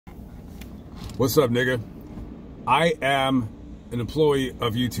What's up, nigga? I am an employee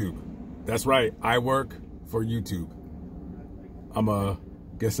of YouTube. That's right. I work for YouTube. I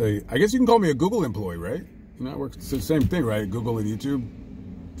guess you can call me a Google employee, right? You know, it's the same thing, right? Google and YouTube,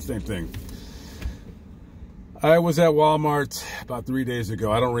 same thing. I was at Walmart about 3 days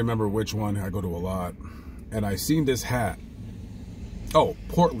ago. I don't remember which one. I go to a lot. And I seen this hat. Oh,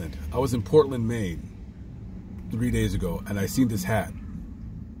 Portland. I was in Portland, Maine 3 days ago, and I seen this hat.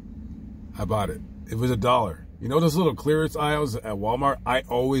 I bought it. It was $1. You know those little clearance aisles at Walmart? I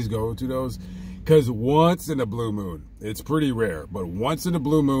always go to those because once in a blue moon, it's pretty rare, but once in a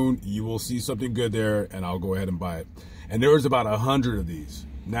blue moon, you will see something good there, and I'll go ahead and buy it. And there was about 100 of these.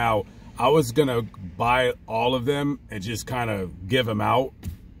 Now, I was going to buy all of them and just kind of give them out,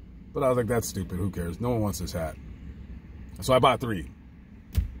 but I was like, that's stupid. Who cares? No one wants this hat. So I bought 3.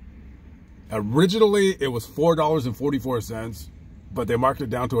 Originally, it was $4.44. But they marked it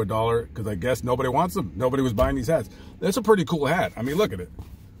down to $1 because I guess nobody wants them. Nobody was buying these hats. That's a pretty cool hat. I mean, look at it.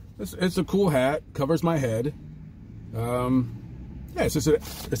 It's a cool hat. Covers my head. Yeah,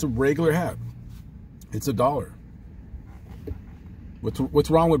 it's a regular hat. It's $1. What's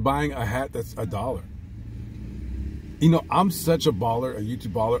wrong with buying a hat that's $1? You know, I'm such a baller, a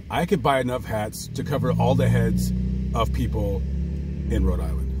YouTube baller. I could buy enough hats to cover all the heads of people in Rhode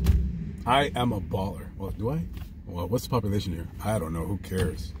Island. I am a baller. Well, do I? Well, what's the population here? I don't know. Who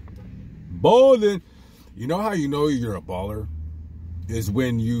cares? Balling. You know how you know you're a baller? Is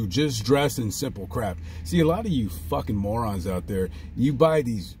when you just dress in simple crap. See, a lot of you fucking morons out there, you buy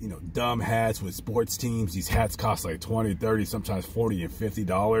these, you know, dumb hats with sports teams. These hats cost like $20, $30, sometimes $40 and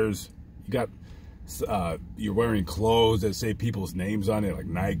 $50. You got, you're wearing clothes that say people's names on it, like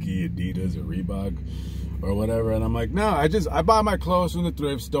Nike, Adidas, or Reebok, or whatever. And I'm like, no, I buy my clothes from the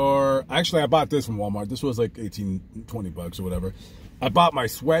thrift store. Actually, I bought this from Walmart. This was like 18, 20 bucks or whatever. I bought my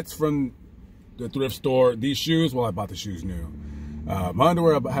sweats from the thrift store. These shoes, well, I bought the shoes new. My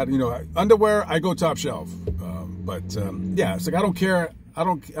underwear, I had, you know, underwear, I go top shelf. Yeah, it's like, I don't care. I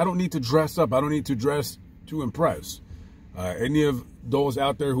don't need to dress up. I don't need to dress to impress. Any of those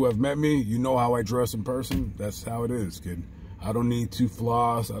out there who have met me, you know how I dress in person. That's how it is, kid. I don't need to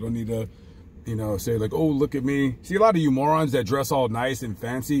floss. I don't need to, you know, say like, oh, look at me. See, a lot of you morons that dress all nice and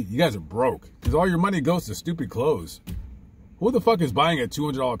fancy, you guys are broke because all your money goes to stupid clothes. Who the fuck is buying a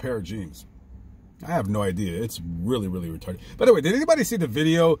 $200 pair of jeans? I have no idea. It's really, really retarded. By the way, did anybody see the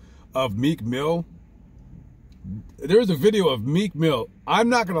video of Meek Mill? There's a video of Meek Mill. I'm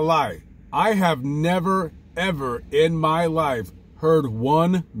not going to lie. I have never, ever in my life heard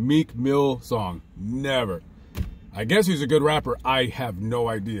one Meek Mill song. Never. I guess he's a good rapper. I have no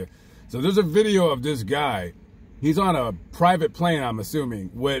idea. So there's a video of this guy. He's on a private plane, I'm assuming,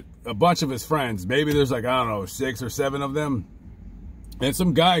 with a bunch of his friends. Maybe there's like, I don't know, 6 or 7 of them. And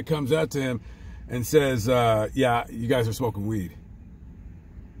some guy comes out to him and says, yeah, you guys are smoking weed.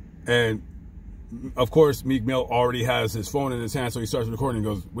 And of course, Meek Mill already has his phone in his hand, so he starts recording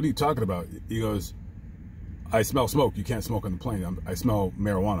and goes, what are you talking about? He goes, I smell smoke. You can't smoke on the plane. I smell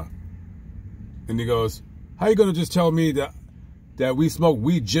marijuana. And he goes, how are you going to just tell me that we smoke?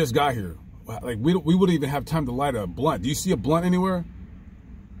 We just got here. Like, we wouldn't even have time to light a blunt. Do you see a blunt anywhere?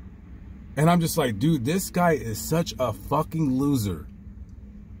 And I'm just like, dude, this guy is such a fucking loser.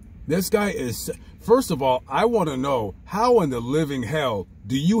 This guy is, first of all, I want to know, how in the living hell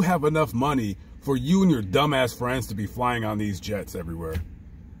do you have enough money for you and your dumbass friends to be flying on these jets everywhere?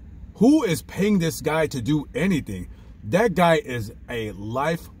 Who is paying this guy to do anything? That guy is a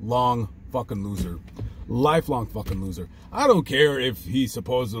lifelong fucking loser. Lifelong fucking loser. I don't care if he's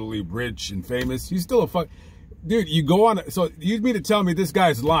supposedly rich and famous. He's still a fuck. Dude, you go on. So you mean to tell me this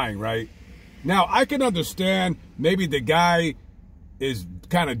guy's lying, right? Now, I can understand maybe the guy is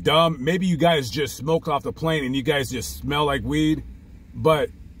kind of dumb. Maybe you guys just smoked off the plane and you guys just smell like weed.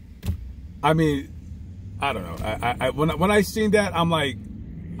 But, I mean, I don't know. When I seen that, I'm like,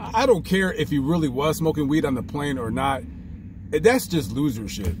 I don't care if he really was smoking weed on the plane or not. That's just loser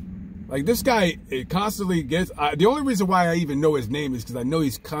shit. Like, this guy, it constantly gets, the only reason why I even know his name is because I know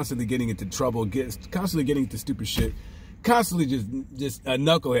he's constantly getting into trouble, constantly getting into stupid shit, constantly just a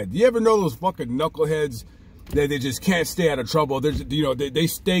knucklehead. Do you ever know those fucking knuckleheads that they just can't stay out of trouble? You know, they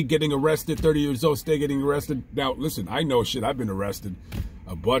stay getting arrested, 30 years old, stay getting arrested. Now, listen, I know shit. I've been arrested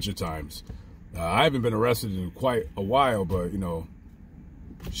a bunch of times. I haven't been arrested in quite a while, but, you know,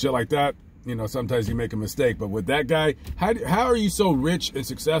 shit like that, you know, sometimes you make a mistake. But with that guy, how are you so rich and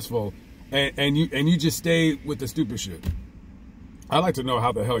successful and you just stay with the stupid shit? I'd like to know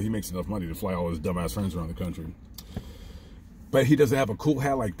how the hell he makes enough money to fly all his dumbass friends around the country. But he doesn't have a cool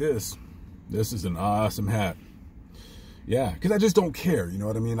hat like this. This is an awesome hat. Yeah, because I just don't care, you know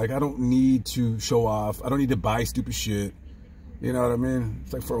what I mean? Like, I don't need to show off. I don't need to buy stupid shit. You know what I mean?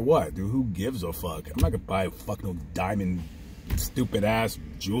 It's like, for what, dude? Who gives a fuck? I'm not gonna buy fucking no diamond, stupid ass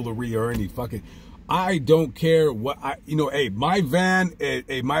jewelry or any fucking. I don't care what hey, my van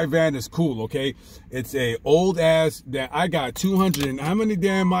is cool, okay? It's a old ass that I got 200 and how many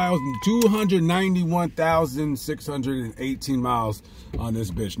damn miles? 291,618 miles on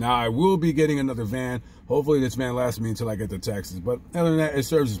this bitch. Now I will be getting another van. Hopefully this van lasts me until I get to Texas. But other than that, it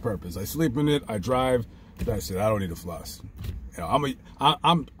serves its purpose. I sleep in it, I drive. That's it. I don't need a floss. You know,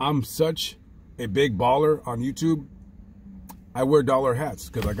 I'm such a big baller on YouTube. I wear dollar hats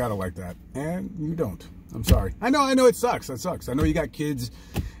because I gotta like that, and you don't. I'm sorry. I know it sucks. That sucks. I know you got kids.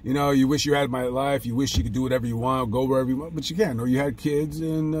 You know, you wish you had my life. You wish you could do whatever you want, go wherever you want, but you can't. Or you had kids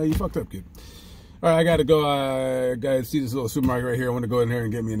and you fucked up, kid. All right, I gotta go. I gotta see this little supermarket right here. I want to go in here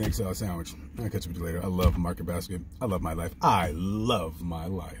and get me an egg salad sandwich. I'll catch you later. I love Market Basket. I love my life. I love my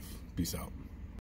life. Peace out.